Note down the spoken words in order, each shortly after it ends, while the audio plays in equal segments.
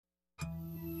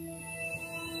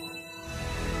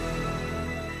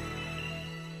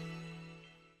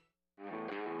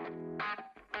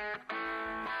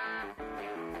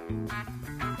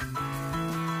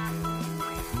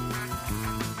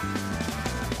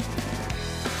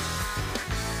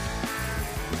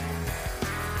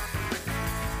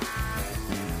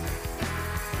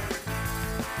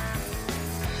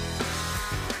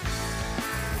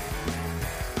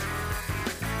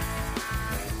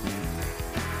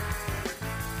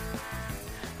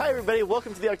Hi, everybody.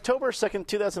 Welcome to the October 2nd,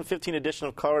 2015 edition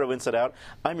of Colorado Inside Out.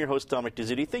 I'm your host, Dominic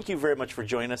Dezzutti. Thank you very much for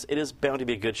joining us. It is bound to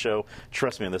be a good show.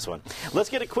 Trust me on this one. Let's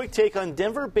get a quick take on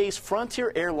Denver-based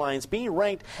Frontier Airlines being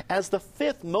ranked as the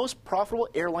 5th most profitable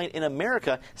airline in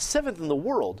America, 7th in the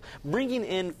world, bringing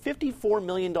in $54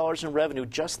 million in revenue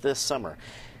just this summer.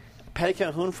 Patty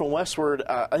Calhoun from Westward,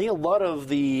 I think a lot of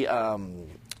the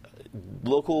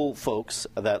local folks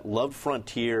that loved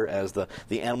Frontier as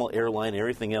the animal airline and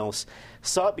everything else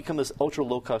saw it become this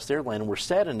ultra-low-cost airline and were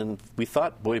saddened, and we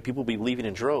thought, boy, people would be leaving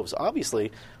in droves.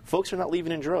 Obviously, folks are not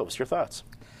leaving in droves. Your thoughts?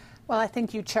 Well, I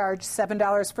think you charge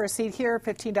 $7 for a seat here,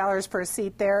 $15 for a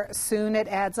seat there. Soon it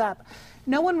adds up.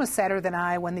 No one was sadder than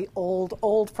I when the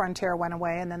old Frontier went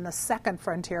away, and then the second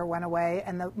Frontier went away,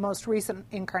 and the most recent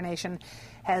incarnation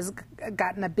has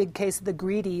gotten a big case of the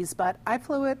greedies. But I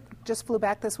just flew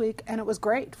back this week, and it was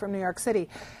great from New York City.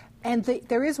 And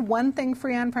there is one thing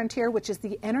free on Frontier, which is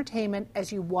the entertainment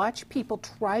as you watch people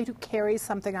try to carry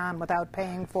something on without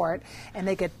paying for it, and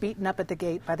they get beaten up at the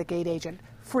gate by the gate agent.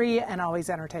 Free and always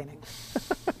entertaining.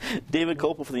 David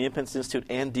Kopel from the Independence Institute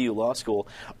and DU Law School.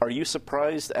 Are you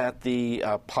surprised at the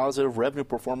positive revenue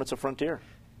performance of Frontier?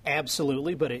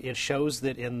 Absolutely, but it shows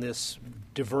that in this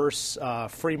diverse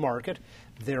free market,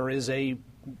 there is a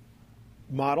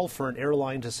model for an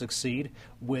airline to succeed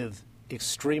with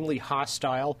extremely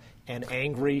hostile and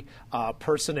angry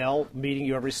personnel meeting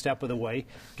you every step of the way,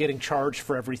 getting charged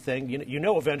for everything. You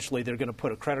know eventually they're going to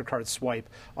put a credit card swipe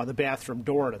on the bathroom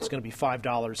door, and it's going to be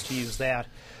 $5 to use that.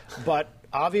 But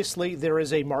obviously there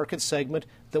is a market segment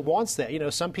that wants that.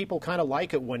 Some people kind of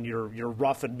like it when you're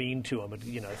rough and mean to them. It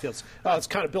feels, it's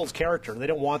kind of builds character. They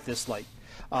don't want this like,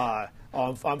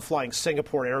 I'm flying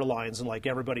Singapore Airlines and like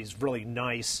everybody's really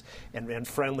nice and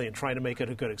friendly and trying to make it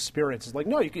a good experience. It's like,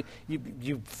 no,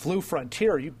 you flew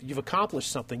Frontier. You've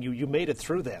accomplished something. You made it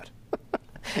through that.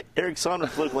 Eric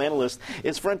Sondra, political analyst.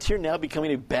 Is Frontier now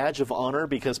becoming a badge of honor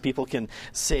because people can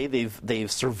say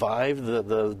they've survived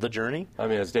the journey? I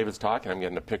mean, as David's talking, I'm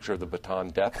getting a picture of the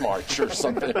Bataan Death March or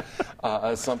something,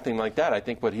 something like that. I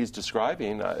think what he's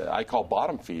describing, I call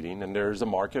bottom feeding, and there's a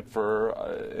market for,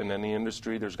 in any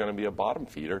industry, there's going to be a bottom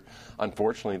feeder.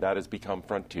 Unfortunately, that has become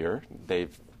Frontier.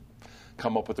 They've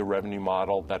come up with a revenue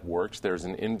model that works. There's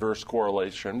an inverse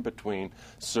correlation between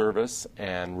service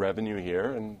and revenue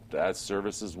here, and as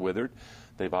service is withered,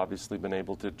 they've obviously been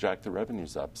able to jack the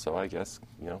revenues up. So I guess,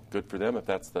 good for them if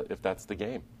that's the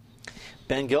game.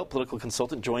 Ben Gill, political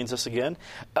consultant, joins us again.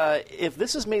 If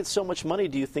this has made so much money,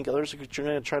 do you think others are going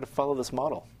to try to follow this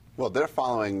model? Well, they're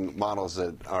following models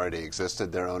that already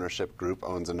existed. Their ownership group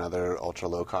owns another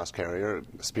ultra-low-cost carrier,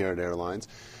 Spirit Airlines.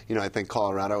 I think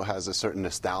Colorado has a certain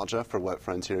nostalgia for what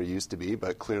Frontier used to be,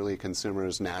 but clearly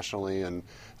consumers nationally and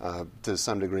to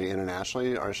some degree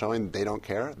internationally are showing they don't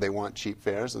care. They want cheap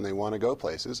fares and they want to go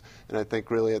places. And I think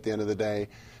really at the end of the day,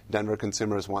 Denver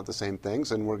consumers want the same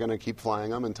things, and we're going to keep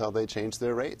flying them until they change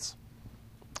their rates.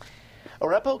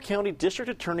 Arapahoe County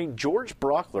District Attorney George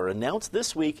Brauchler announced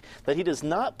this week that he does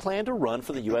not plan to run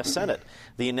for the U.S. Senate.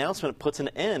 The announcement puts an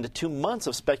end to months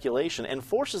of speculation and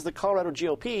forces the Colorado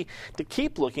GOP to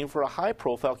keep looking for a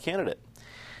high-profile candidate.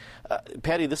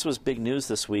 Patty, this was big news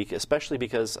this week, especially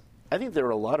because I think there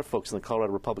are a lot of folks in the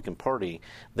Colorado Republican Party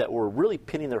that were really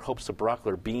pinning their hopes to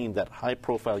Brauchler being that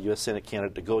high-profile U.S. Senate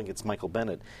candidate to go against Michael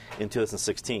Bennet in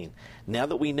 2016. Now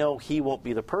that we know he won't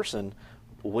be the person,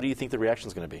 what do you think the reaction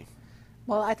is going to be?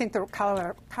 Well, I think the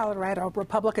Colorado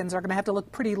Republicans are going to have to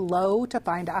look pretty low to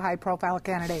find a high-profile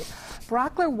candidate.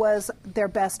 Brauchler was their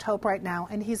best hope right now,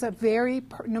 and he's a very,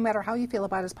 no matter how you feel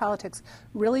about his politics,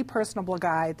 really personable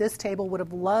guy. This table would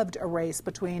have loved a race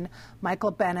between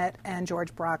Michael Bennet and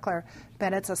George Brauchler.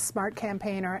 Bennett's a smart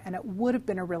campaigner, and it would have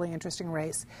been a really interesting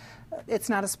race. It's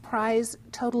not a surprise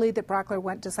totally that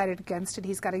Brauchler decided against it.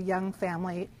 He's got a young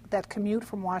family. That commute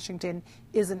from Washington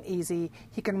isn't easy.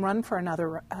 He can run for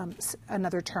another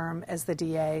term as the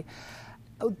DA.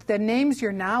 The names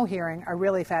you're now hearing are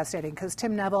really fascinating because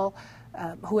Tim Neville,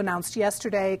 who announced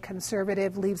yesterday,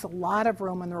 conservative, leaves a lot of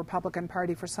room in the Republican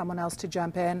Party for someone else to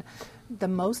jump in. The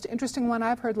most interesting one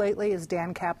I've heard lately is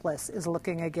Dan Caplis is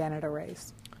looking again at a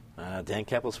race. Dan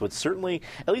Caplis would certainly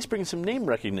at least bring some name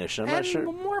recognition. I'm not sure.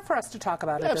 More for us to talk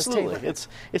about at Absolutely. this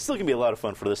table. It's still going to be a lot of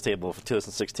fun for this table for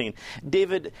 2016.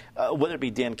 David, whether it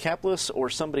be Dan Caplis or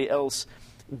somebody else,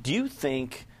 do you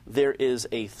think there is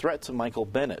a threat to Michael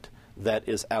Bennet that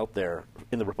is out there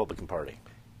in the Republican Party?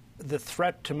 The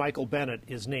threat to Michael Bennet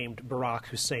is named Barack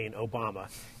Hussein Obama,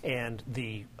 and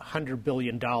the $100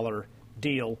 billion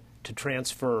deal to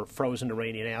transfer frozen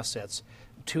Iranian assets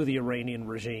to the Iranian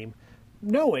regime,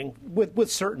 knowing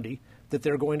with certainty that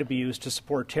they're going to be used to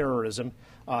support terrorism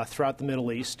throughout the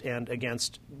Middle East and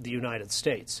against the United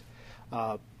States.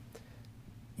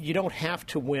 You don't have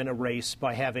to win a race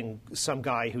by having some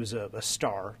guy who's a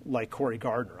star like Cory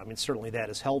Gardner. I mean, certainly that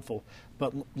is helpful.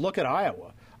 But look at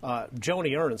Iowa.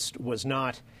 Joni Ernst was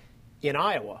not, in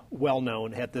Iowa, well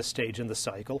known at this stage in the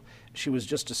cycle. She was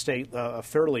just a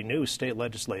fairly new state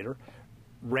legislator,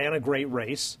 ran a great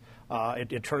race.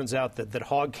 It turns out that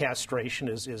hog castration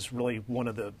is really one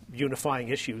of the unifying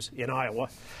issues in Iowa.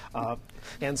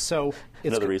 And so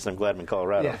it's another reason I'm glad I'm in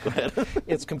Colorado. Yeah, Go ahead.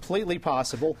 It's completely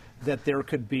possible that there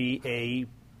could be a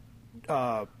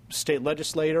state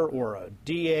legislator or a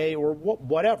DA or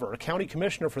whatever, a county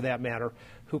commissioner for that matter,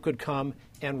 who could come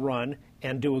and run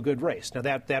and do a good race. Now,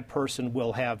 that person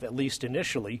will have, at least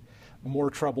initially, more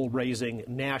trouble raising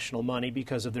national money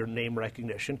because of their name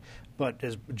recognition. But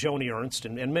as Joni Ernst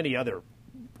and many other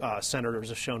senators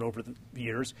have shown over the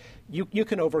years, you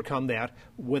can overcome that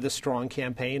with a strong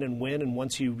campaign and win. And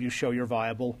once you show you're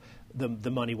viable,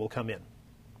 the money will come in.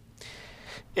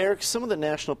 Eric, some of the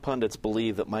national pundits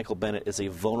believe that Michael Bennet is a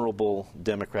vulnerable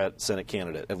Democrat Senate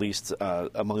candidate, at least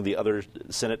among the other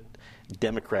Senate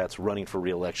Democrats running for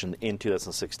re-election in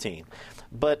 2016.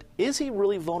 But is he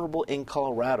really vulnerable in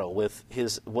Colorado with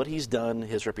what he's done,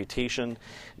 his reputation?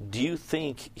 Do you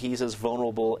think he's as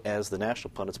vulnerable as the national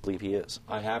pundits believe he is?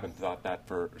 I haven't thought that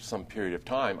for some period of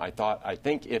time. I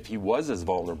think if he was as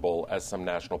vulnerable as some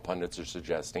national pundits are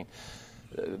suggesting,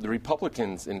 the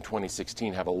Republicans in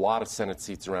 2016 have a lot of Senate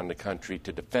seats around the country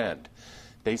to defend.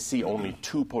 They see only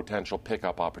two potential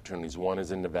pickup opportunities. One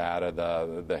is in Nevada,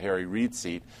 the Harry Reid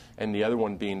seat, and the other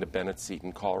one being the Bennett seat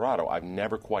in Colorado. I've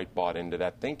never quite bought into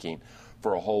that thinking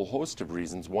for a whole host of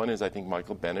reasons. One is I think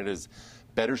Michael Bennet is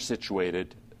better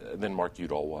situated than Mark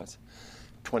Udall was.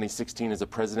 2016 is a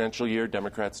presidential year.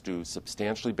 Democrats do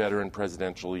substantially better in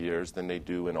presidential years than they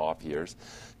do in off years.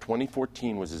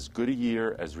 2014 was as good a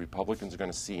year as Republicans are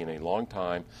going to see in a long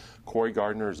time. Cory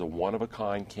Gardner is a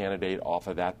one-of-a-kind candidate off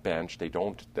of that bench. They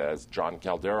don't, as John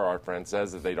Caldera, our friend,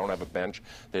 says, that they don't have a bench.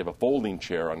 They have a folding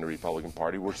chair on the Republican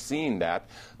Party. We're seeing that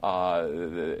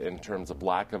in terms of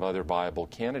lack of other viable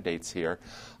candidates here.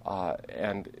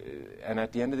 And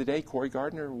at the end of the day, Cory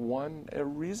Gardner won a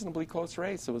reasonably close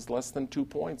race. It was less than 2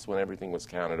 points when everything was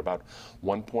counted, about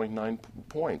 1.9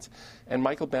 points. And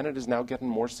Michael Bennet is now getting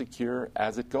more secure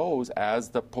as it goes, as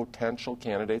the potential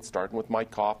candidates, starting with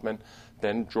Mike Kaufman,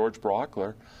 then George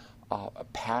Brauchler,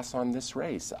 pass on this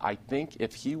race. I think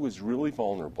if he was really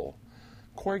vulnerable,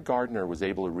 Cory Gardner was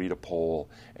able to read a poll,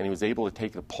 and he was able to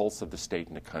take the pulse of the state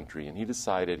and the country, and he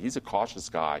decided, he's a cautious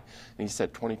guy, and he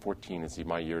said 2014 is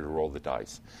my year to roll the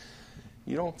dice.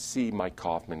 You don't see Mike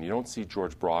Kaufman, you don't see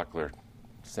George Brauchler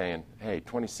saying, hey,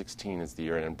 2016 is the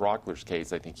year. And in Brauchler's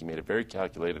case, I think he made a very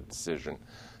calculated decision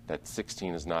that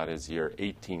 16 is not his year,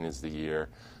 18 is the year.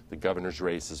 The governor's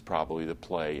race is probably the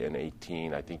play in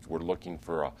 18. I think we're looking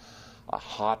for a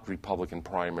hot Republican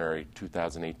primary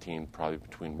 2018, probably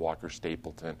between Walker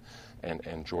Stapleton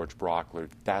and George Brauchler.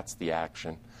 That's the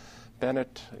action.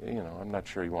 Bennet, I'm not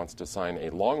sure he wants to sign a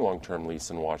long-term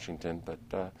lease in Washington,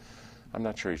 but I'm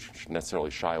not sure he should necessarily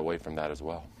shy away from that as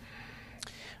well.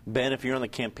 Ben, if you're on the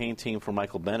campaign team for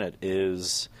Michael Bennet,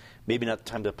 is maybe not the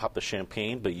time to pop the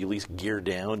champagne, but you at least gear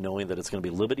down knowing that it's going to be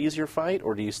a little bit easier fight,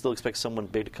 or do you still expect someone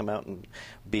big to come out and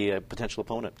be a potential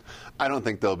opponent? I don't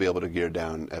think they'll be able to gear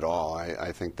down at all.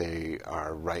 I think they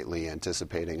are rightly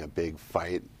anticipating a big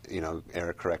fight.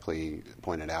 Eric correctly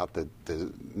pointed out that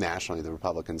nationally the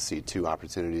Republicans see two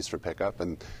opportunities for pickup,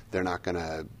 and they're not going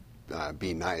to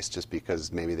be nice just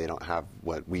because maybe they don't have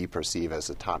what we perceive as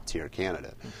a top-tier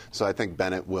candidate. So I think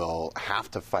Bennet will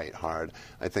have to fight hard.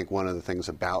 I think one of the things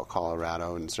about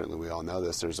Colorado, and certainly we all know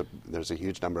this, there's a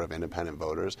huge number of independent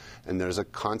voters, and there's a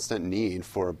constant need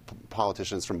for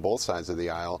politicians from both sides of the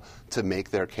aisle to make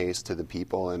their case to the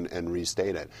people and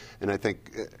restate it. And I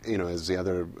think, as the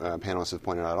other panelists have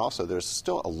pointed out also, there's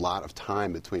still a lot of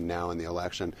time between now and the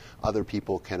election. Other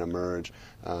people can emerge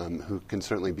who can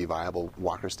certainly be viable.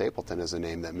 Walker Stapleton is a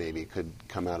name that maybe could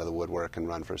come out of the woodwork and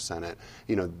run for Senate.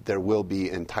 There will be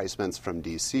enticements from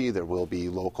D.C. There will be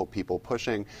local people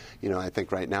pushing. I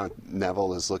think right now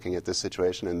Neville is looking at this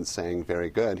situation and saying,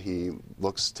 very good. He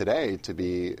looks today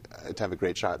to have a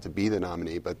great shot to be the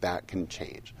nominee, but that can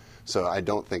change. So I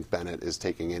don't think Bennet is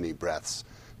taking any breaths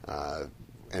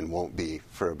and won't be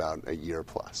for about a year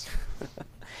plus.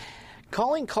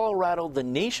 Calling Colorado the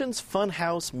nation's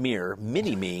funhouse mirror,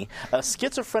 mini-me, a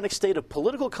schizophrenic state of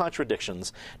political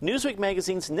contradictions, Newsweek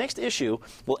magazine's next issue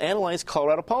will analyze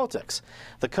Colorado politics.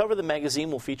 The cover of the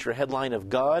magazine will feature a headline of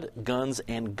God, Guns,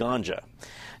 and Ganja.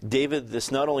 David,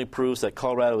 this not only proves that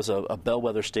Colorado is a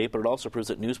bellwether state, but it also proves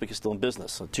that Newsweek is still in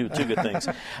business. So two good things.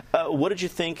 What did you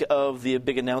think of the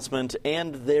big announcement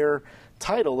and their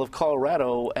title of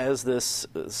Colorado as this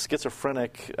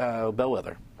schizophrenic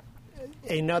bellwether?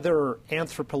 Another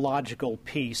anthropological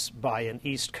piece by an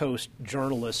East Coast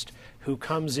journalist who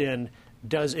comes in,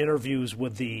 does interviews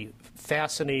with the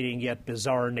fascinating yet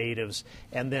bizarre natives,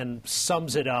 and then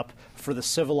sums it up for the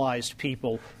civilized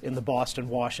people in the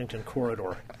Boston-Washington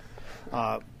corridor.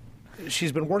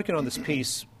 She's been working on this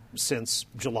piece since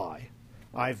July.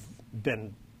 I've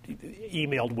been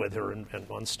emailed with her and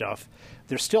on stuff.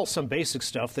 There's still some basic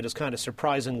stuff that is kind of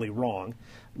surprisingly wrong.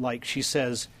 Like she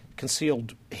says,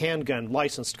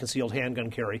 licensed concealed handgun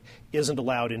carry isn't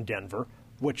allowed in Denver,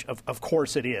 which of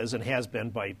course it is and has been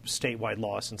by statewide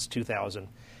law since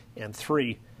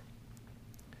 2003.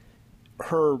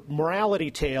 Her morality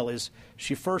tale is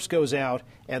she first goes out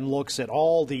and looks at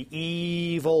all the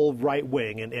evil right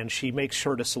wing, and she makes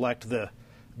sure to select the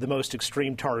most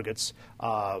extreme targets,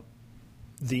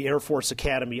 the Air Force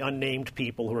Academy unnamed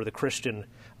people who are the Christian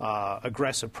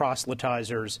aggressive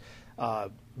proselytizers,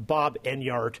 Bob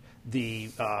Enyart, the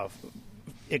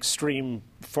extreme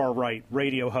far-right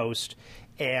radio host,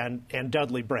 and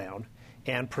Dudley Brown,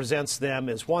 and presents them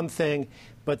as one thing,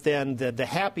 but then the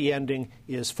happy ending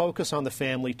is focus on the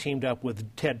family teamed up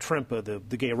with Ted Trimpa,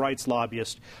 the gay rights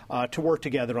lobbyist, to work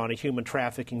together on a human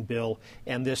trafficking bill,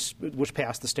 and which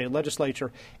passed the state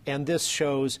legislature. And this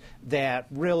shows that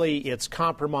really it's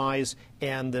compromise,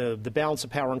 and the balance of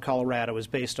power in Colorado is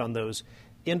based on those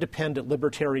independent,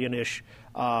 libertarian-ish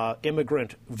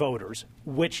immigrant voters,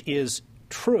 which is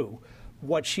true.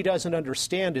 What she doesn't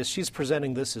understand is she's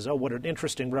presenting this as, oh, what an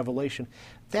interesting revelation.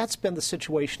 That's been the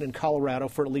situation in Colorado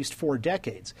for at least 4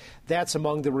 decades. That's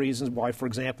among the reasons why, for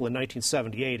example, in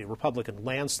 1978, a Republican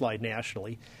landslide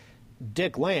nationally,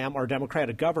 Dick Lamb, our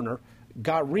Democratic governor,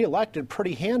 got reelected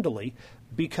pretty handily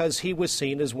because he was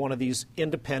seen as one of these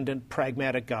independent,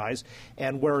 pragmatic guys,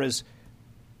 and whereas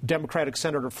Democratic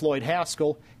Senator Floyd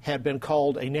Haskell had been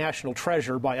called a national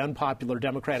treasure by unpopular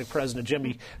Democratic President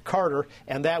Jimmy Carter,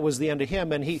 and that was the end of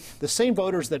him. And the same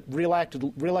voters that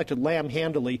reelected Lamb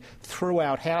handily threw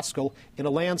out Haskell in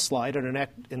a landslide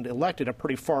and elected a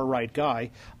pretty far-right guy,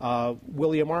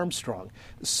 William Armstrong.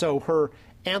 So her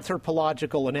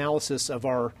anthropological analysis of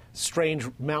our strange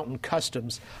mountain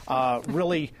customs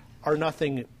really are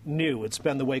nothing new. It's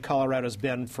been the way Colorado's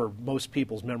been for most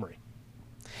people's memory.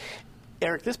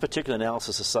 Eric, this particular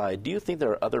analysis aside, do you think there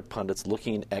are other pundits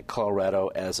looking at Colorado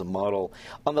as a model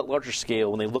on that larger scale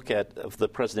when they look at the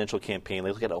presidential campaign, they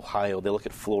look at Ohio, they look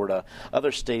at Florida,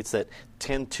 other states that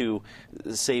tend to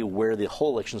say where the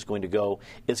whole election is going to go?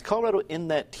 Is Colorado in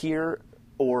that tier,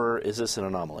 or is this an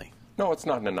anomaly? No, it's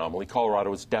not an anomaly.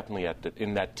 Colorado is definitely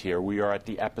in that tier. We are at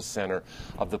the epicenter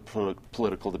of the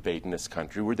political debate in this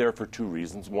country. We're there for 2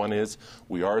 reasons. One is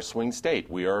we are a swing state.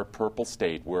 We are a purple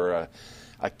state. We're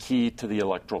a key to the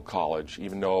Electoral College,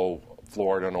 even though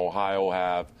Florida and Ohio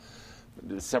have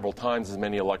several times as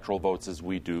many electoral votes as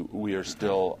we do. We are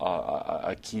still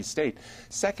a key state.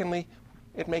 Secondly,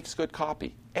 it makes good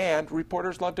copy. And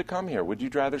reporters love to come here. Would you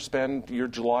rather spend your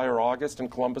July or August in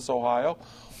Columbus, Ohio,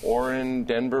 or in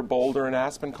Denver, Boulder, and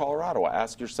Aspen, Colorado?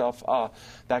 Ask yourself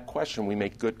that question. We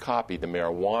make good copy. The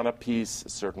marijuana piece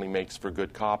certainly makes for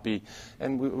good copy.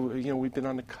 And we've been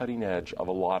on the cutting edge of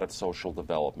a lot of social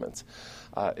developments.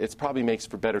 It probably makes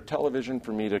for better television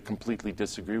for me to completely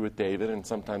disagree with David, and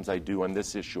sometimes I do. On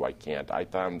this issue, I can't. I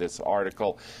found this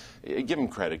article, give them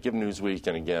credit, give Newsweek,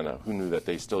 and again, who knew that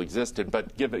they still existed,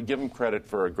 but give them credit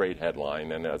for a great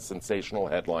headline and a sensational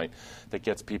headline that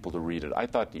gets people to read it. I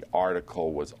thought the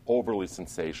article was overly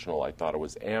sensational. I thought it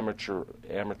was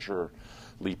amateurly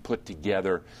put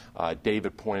together.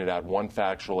 David pointed out one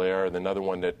factual error. And another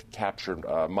one that captured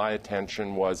my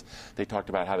attention was they talked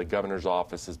about how the governor's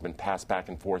office has been passed back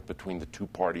and forth between the 2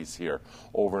 parties here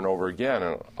over and over again.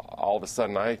 And all of a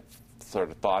sudden I sort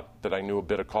of thought that I knew a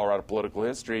bit of Colorado political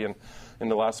history, and in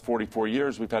the last 44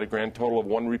 years, we've had a grand total of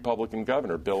 1 Republican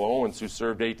governor, Bill Owens, who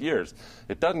served 8 years.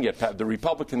 It doesn't get passed. The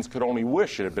Republicans could only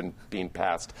wish it had been being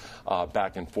passed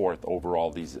back and forth over all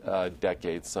these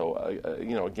decades. So,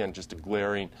 again, just a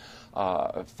glaring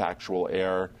factual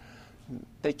error.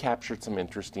 They captured some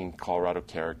interesting Colorado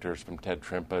characters, from Ted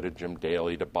Trimpa to Jim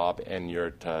Daly to Bob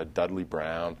Enyart to Dudley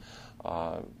Brown.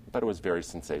 But it was very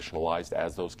sensationalized,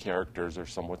 as those characters are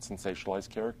somewhat sensationalized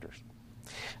characters.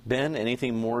 Ben,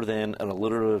 anything more than an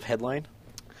alliterative headline?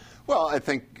 Well, I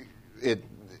think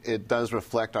it does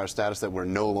reflect our status that we're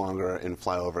no longer in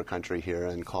flyover country here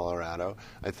in Colorado.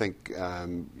 I think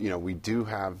we do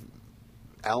have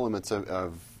elements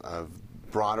of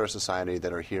broader society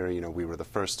that are here. We were the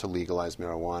first to legalize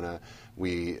marijuana.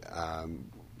 We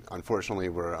unfortunately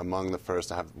were among the first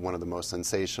to have one of the most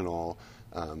sensational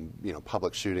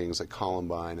public shootings at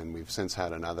Columbine, and we've since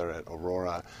had another at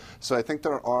Aurora. So I think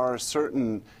there are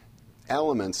certain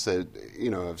elements that,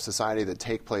 of society that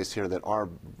take place here that are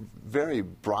very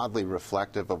broadly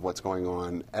reflective of what's going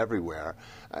on everywhere.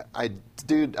 I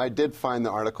did find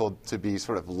the article to be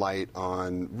sort of light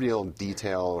on real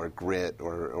detail or grit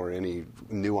or any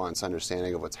nuanced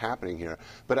understanding of what's happening here.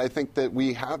 But I think that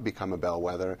we have become a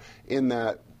bellwether in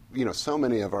that, so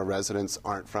many of our residents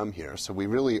aren't from here. So we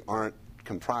really aren't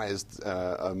comprised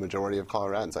a majority of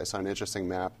Coloradans. I saw an interesting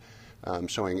map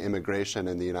showing immigration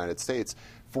in the United States.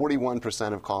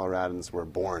 41% of Coloradans were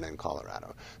born in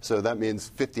Colorado. So that means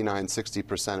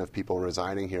 59–60% of people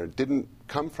residing here didn't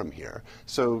come from here.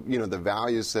 So, the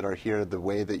values that are here, the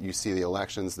way that you see the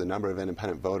elections, the number of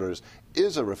independent voters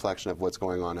is a reflection of what's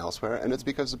going on elsewhere, and it's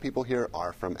because the people here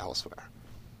are from elsewhere.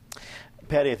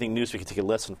 Patty, I think Newsweek can take a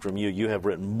lesson from you. You have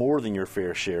written more than your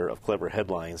fair share of clever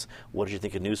headlines. What did you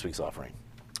think of Newsweek's offering?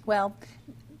 Well,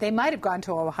 they might have gone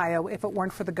to Ohio if it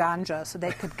weren't for the ganja, so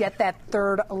they could get that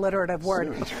third alliterative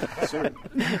word. Soon.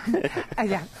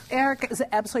 Yeah, Eric is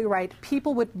absolutely right.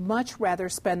 People would much rather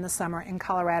spend the summer in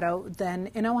Colorado than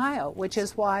in Ohio, which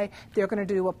is why they're going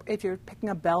to do, if you're picking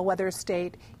a bellwether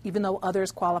state, even though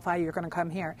others qualify, you're going to come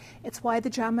here. It's why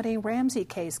the John Benet Ramsey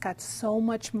case got so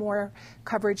much more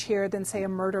coverage here than, say, a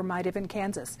murder might have in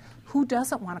Kansas. Who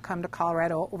doesn't want to come to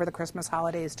Colorado over the Christmas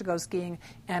holidays to go skiing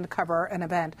and cover an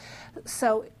event?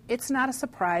 So it's not a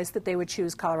surprise that they would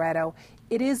choose Colorado.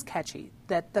 It is catchy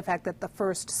that the fact that the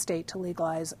first state to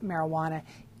legalize marijuana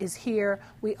is here.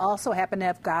 We also happen to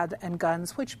have God and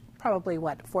guns, which probably,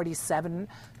 47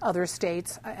 other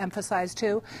states emphasize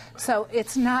too. So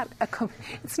it's not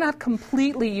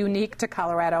completely unique to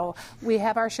Colorado. We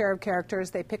have our share of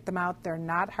characters. They pick them out. They're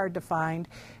not hard to find.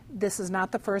 This is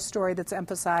not the first story that's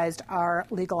emphasized our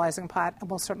legalizing pot,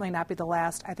 and will certainly not be the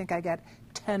last. I think I get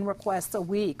 10 requests a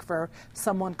week for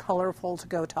someone colorful to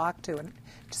go talk to and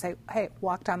to say, hey,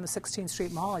 walk down the 16th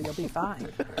Street Mall, you'll be fine.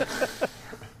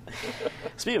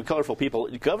 Speaking of colorful people,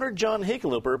 Governor John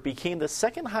Hickenlooper became the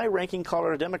second high-ranking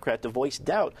Colorado Democrat to voice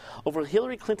doubt over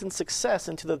Hillary Clinton's success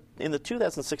in the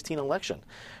 2016 election.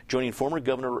 Joining former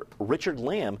Governor Richard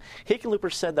Lamb,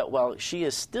 Hickenlooper said that while she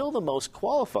is still the most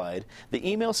qualified, the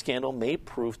email scandal may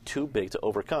prove too big to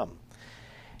overcome.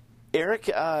 Eric,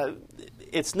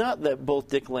 it's not that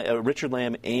both Richard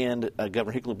Lamb and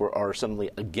Governor Hickenlooper are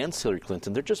suddenly against Hillary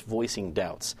Clinton. They're just voicing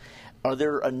doubts. Are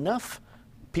there enough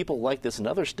people like this in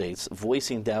other states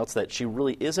voicing doubts that she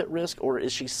really is at risk, or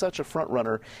is she such a front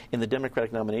runner in the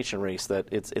Democratic nomination race that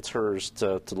it's hers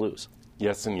to lose?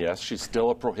 Yes and yes. She's still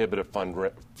a prohibitive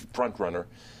front runner,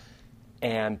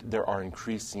 and there are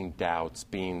increasing doubts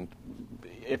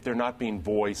if they're not being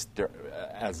voiced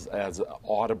as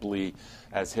audibly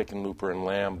as Hickenlooper and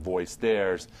Lamb voiced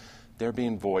theirs. They're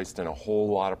being voiced in a whole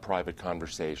lot of private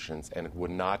conversations, and it would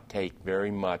not take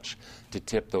very much to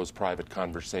tip those private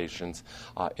conversations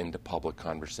into public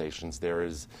conversations. There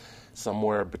is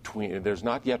somewhere between, there's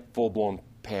not yet full-blown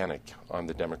panic on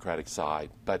the Democratic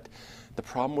side, but the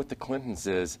problem with the Clintons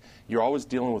is you're always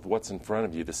dealing with what's in front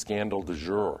of you, the scandal du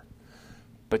jour,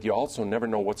 but you also never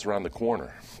know what's around the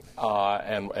corner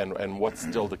and what's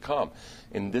still to come.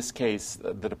 In this case,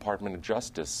 the Department of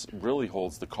Justice really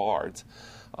holds the cards.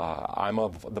 I'm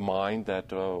of the mind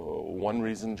that one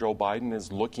reason Joe Biden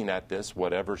is looking at this,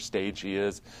 whatever stage he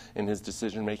is in his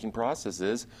decision-making process,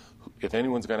 is if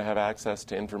anyone's going to have access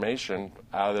to information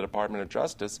out of the Department of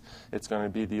Justice, it's going to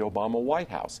be the Obama White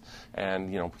House.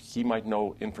 And, he might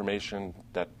know information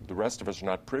that the rest of us are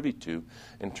not privy to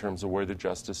in terms of where the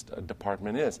Justice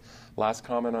Department is. Last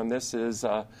comment on this is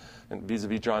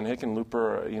vis-a-vis John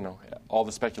Hickenlooper, all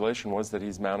the speculation was that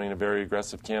he's mounting a very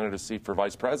aggressive candidacy for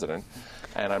vice president.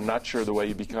 And I'm not sure the way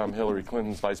you become Hillary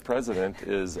Clinton's vice president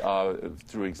is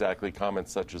through exactly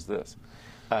comments such as this.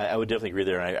 I would definitely agree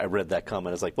there. I read that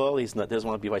comment. It's like, well, he doesn't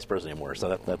want to be vice president anymore.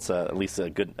 So that's at least a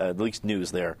good, at least news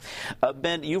there.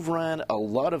 Ben, you've run a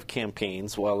lot of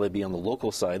campaigns, while they be on the local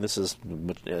side. This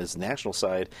is national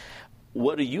side.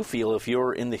 What do you feel if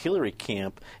you're in the Hillary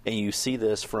camp and you see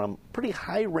this from pretty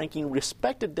high-ranking,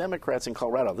 respected Democrats in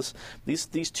Colorado?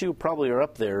 These two probably are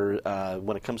up there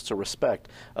when it comes to respect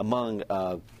among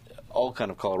all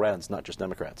kind of Coloradans, not just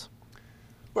Democrats.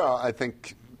 Well, I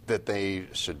think that they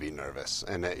should be nervous,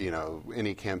 and that,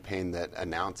 any campaign that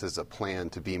announces a plan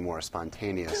to be more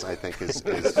spontaneous, I think, is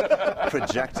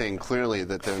projecting clearly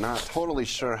that they're not totally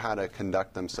sure how to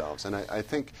conduct themselves. And I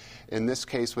think in this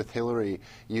case with Hillary,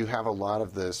 you have a lot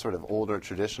of the sort of older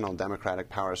traditional Democratic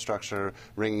power structure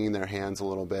wringing their hands a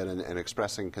little bit and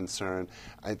expressing concern.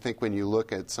 I think when you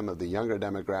look at some of the younger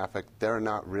demographic, they're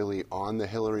not really on the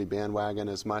Hillary bandwagon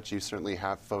as much. You certainly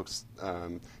have folks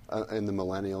in the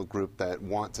millennial group that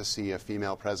want to see a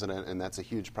female president, and that's a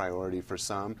huge priority for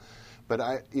some.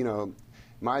 But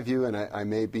my view, and I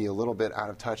may be a little bit out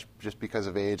of touch just because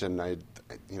of age, and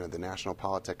the national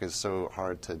politic is so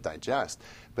hard to digest.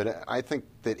 But I think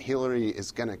that Hillary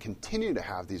is going to continue to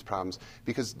have these problems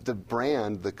because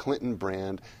the Clinton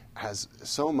brand, has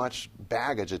so much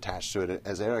baggage attached to it.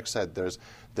 As Eric said,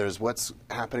 there's what's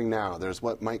happening now, there's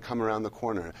what might come around the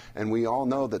corner, and we all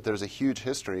know that there's a huge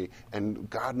history, and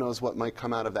God knows what might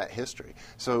come out of that history.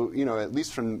 So, at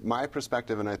least from my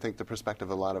perspective, and I think the perspective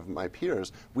of a lot of my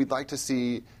peers, we'd like to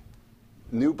see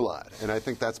new blood. And I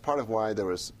think that's part of why there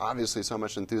was obviously so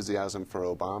much enthusiasm for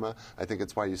Obama. I think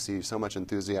it's why you see so much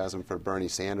enthusiasm for Bernie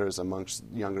Sanders amongst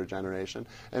younger generation.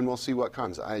 And we'll see what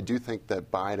comes. I do think that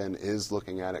Biden is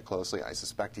looking at it closely. I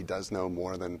suspect he does know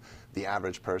more than the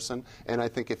average person. And I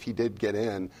think if he did get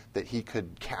in, that he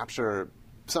could capture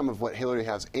some of what Hillary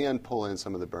has and pull in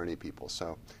some of the Bernie people.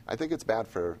 So I think it's bad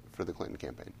for the Clinton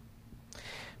campaign.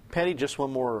 Patty, just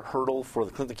one more hurdle for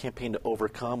the Clinton campaign to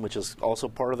overcome, which is also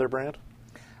part of their brand?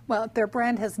 Well, their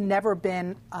brand has never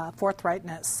been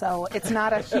forthrightness, so it's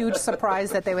not a huge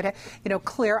surprise that they would have,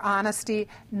 clear honesty,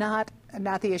 not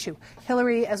the issue.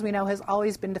 Hillary, as we know, has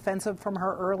always been defensive from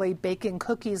her early baking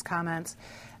cookies comments.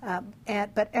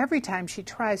 But every time she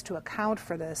tries to account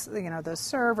for this, the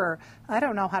server, I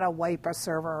don't know how to wipe a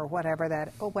server or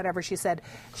whatever she said,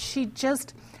 she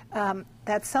just,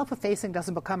 that self-effacing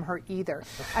doesn't become her either.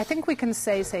 I think we can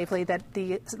say safely that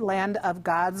the land of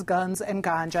God's guns and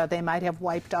ganja, they might have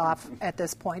wiped off at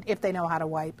this point, if they know how to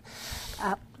wipe.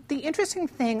 The interesting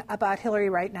thing about Hillary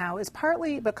right now is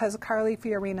partly because Carly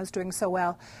Fiorina is doing so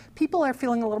well, people are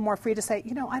feeling a little more free to say,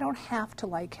 I don't have to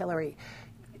like Hillary.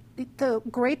 The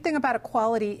great thing about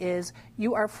equality is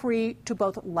you are free to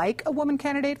both like a woman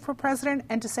candidate for president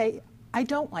and to say, I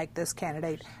don't like this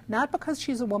candidate, not because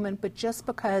she's a woman, but just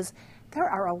because there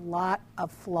are a lot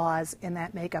of flaws in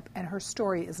that makeup, and her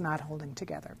story is not holding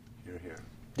together. Hear, hear.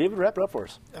 David, wrap it up for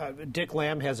us. Dick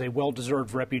Lamb has a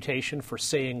well-deserved reputation for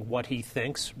saying what he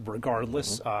thinks,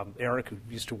 regardless. Eric, who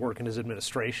used to work in his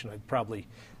administration, I probably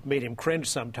made him cringe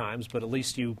sometimes, but at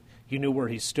least you knew where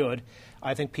he stood.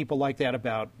 I think people like that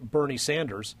about Bernie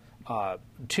Sanders,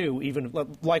 too. Even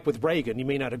like with Reagan, you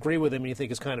may not agree with him and you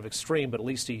think it's kind of extreme, but at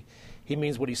least he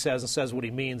means what he says and says what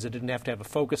he means. It didn't have to have a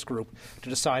focus group to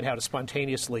decide how to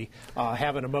spontaneously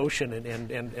have an emotion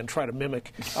and try to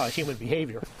mimic human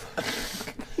behavior.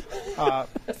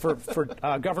 For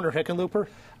Governor Hickenlooper,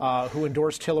 who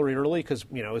endorsed Hillary early because,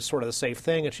 it's sort of the safe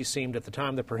thing, and she seemed at the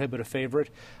time the prohibitive favorite.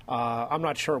 I'm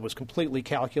not sure it was completely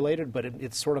calculated, but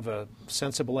it's sort of a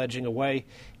sensible edging away.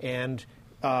 And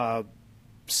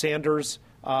Sanders,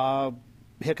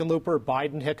 Hickenlooper,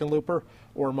 Biden Hickenlooper,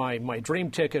 or my dream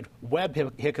ticket, Webb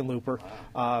Hickenlooper,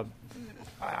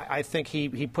 I think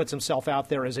he puts himself out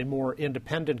there as a more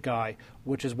independent guy,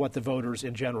 which is what the voters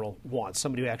in general want,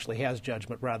 somebody who actually has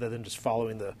judgment rather than just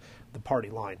following the party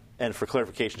line. And for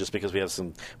clarification, just because we have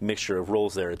some mixture of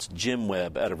roles there, it's Jim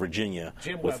Webb out of Virginia.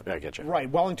 Jim Webb. I get you. Right.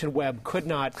 Wellington Webb could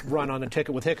not run on the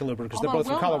ticket with Hickenlooper because they're both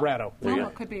from Colorado.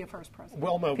 Wilma could be a first president.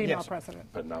 Wilma, female yes. president.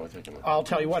 But not with Hickenlooper. I'll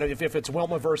tell you what, if it's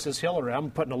Wilma versus Hillary, I'm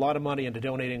putting a lot of money into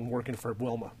donating working for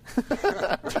Wilma.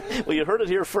 Well, you heard it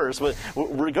here first, but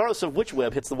regardless of which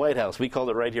Webb hits the White House, we called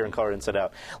it right here in Colorado Inside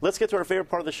Out. Let's get to our favorite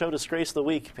part of the show, Disgrace of the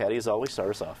Week. Patty, as always, start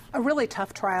us off. A really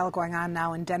tough trial going on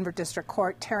now in Denver District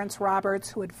Court. Terrence Roberts,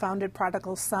 who had founded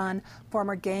Prodigal Son,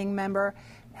 former gang member,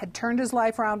 had turned his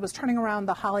life around, was turning around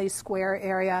the Holly Square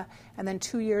area, and then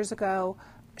 2 years ago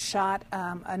shot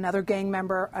another gang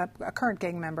member, a current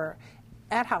gang member,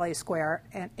 at Holly Square,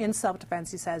 and in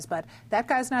self-defense, he says. But that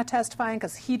guy's not testifying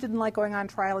because he didn't like going on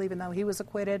trial, even though he was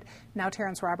acquitted. Now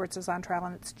Terrence Roberts is on trial,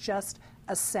 and it's just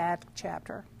a sad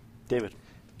chapter. David.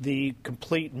 The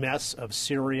complete mess of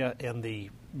Syria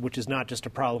which is not just a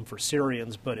problem for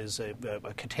Syrians, but is a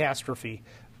catastrophe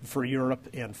for Europe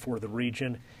and for the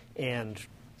region. And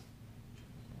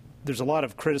there's a lot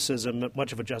of criticism,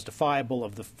 much of it justifiable,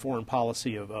 of the foreign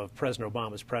policy of President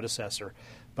Obama's predecessor.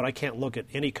 But I can't look at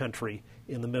any country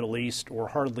in the Middle East or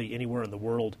hardly anywhere in the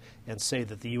world and say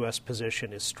that the U.S.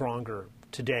 position is stronger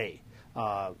today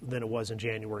than it was in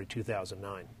January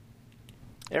 2009.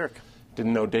 Eric.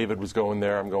 Didn't know David was going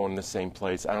there. I'm going the same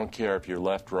place. I don't care if you're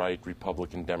left, right,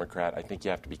 Republican, Democrat. I think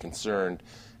you have to be concerned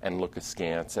and look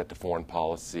askance at the foreign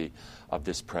policy of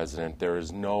this president. There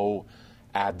is no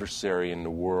adversary in the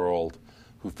world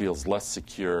who feels less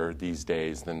secure these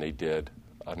days than they did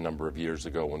a number of years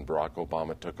ago when Barack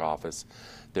Obama took office.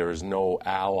 There is no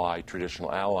ally,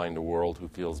 traditional ally in the world who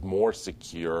feels more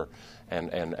secure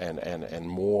and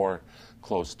more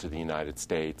close to the United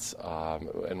States.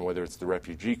 And whether it's the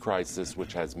refugee crisis,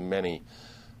 which has many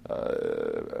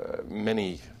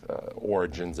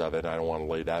origins of it, I don't want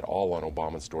to lay that all on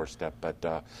Obama's doorstep,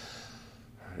 but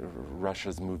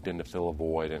Russia's moved in to fill a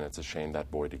void, and it's a shame that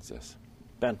void exists.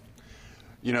 Ben.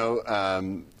 You know,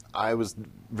 I was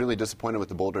really disappointed with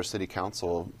the Boulder City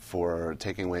Council for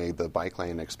taking away the bike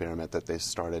lane experiment that they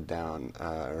started down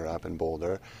or up in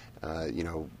Boulder. You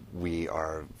know, we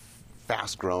are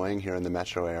fast growing here in the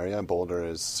metro area. Boulder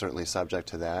is certainly subject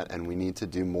to that, and we need to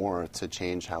do more to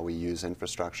change how we use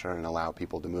infrastructure and allow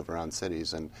people to move around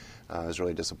cities. And I was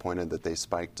really disappointed that they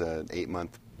spiked an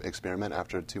 8-month experiment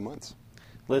after 2 months.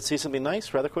 Let's see something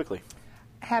nice rather quickly.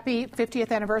 Happy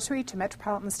 50th anniversary to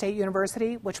Metropolitan State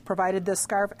University, which provided this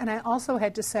scarf. And I also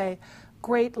had to say,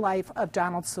 great life of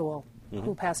Donald Sewell,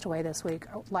 who passed away this week.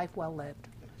 Life well lived.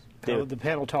 The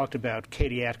panel talked about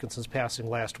Katie Atkinson's passing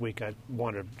last week. I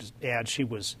want to just add she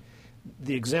was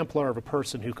the exemplar of a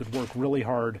person who could work really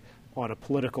hard on a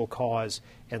political cause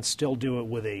and still do it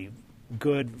with a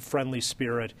good, friendly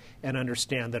spirit and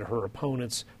understand that her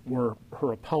opponents were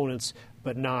her opponents,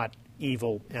 but not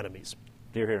evil enemies.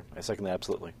 Hear, hear. I second that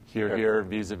absolutely. Hear, hear,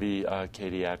 vis-a-vis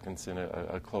Katie Atkinson,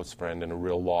 a close friend and a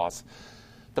real loss.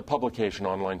 The publication,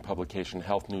 online publication,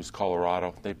 Health News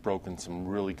Colorado, they've broken some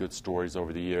really good stories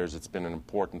over the years. It's been an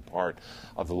important part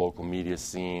of the local media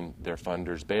scene. Their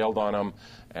funders bailed on them,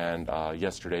 and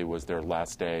yesterday was their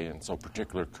last day, and so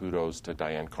particular kudos to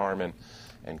Diane Carmen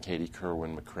and Katie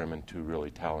Kerwin-McCrimmon, two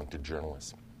really talented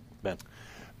journalists. Ben.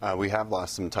 We have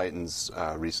lost some titans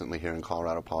recently here in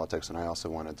Colorado politics, and I also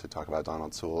wanted to talk about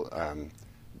Donald Sewell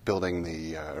building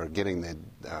getting the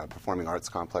Performing Arts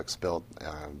Complex built.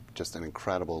 Just an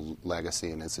incredible legacy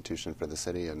and institution for the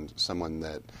city, and someone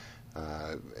that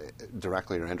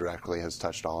directly or indirectly has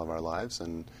touched all of our lives,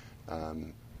 and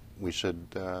we should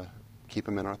keep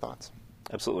him in our thoughts.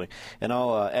 Absolutely. And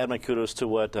I'll add my kudos to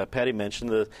what Patty mentioned.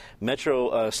 The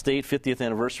Metro State 50th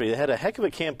anniversary, they had a heck of a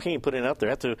campaign putting it out there.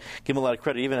 I have to give them a lot of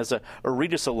credit, even as a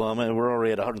Regis alum, and we're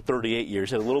already at 138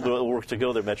 years. Had a little bit of work to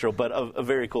go there, Metro, but a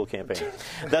very cool campaign.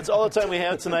 That's all the time we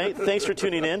have tonight. Thanks for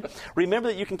tuning in. Remember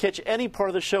that you can catch any part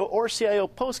of the show or CIO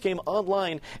postgame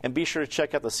online, and be sure to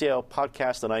check out the CIO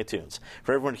podcast on iTunes.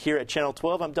 For everyone here at Channel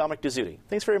 12, I'm Dominic Dezzutti.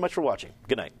 Thanks very much for watching.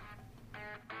 Good night.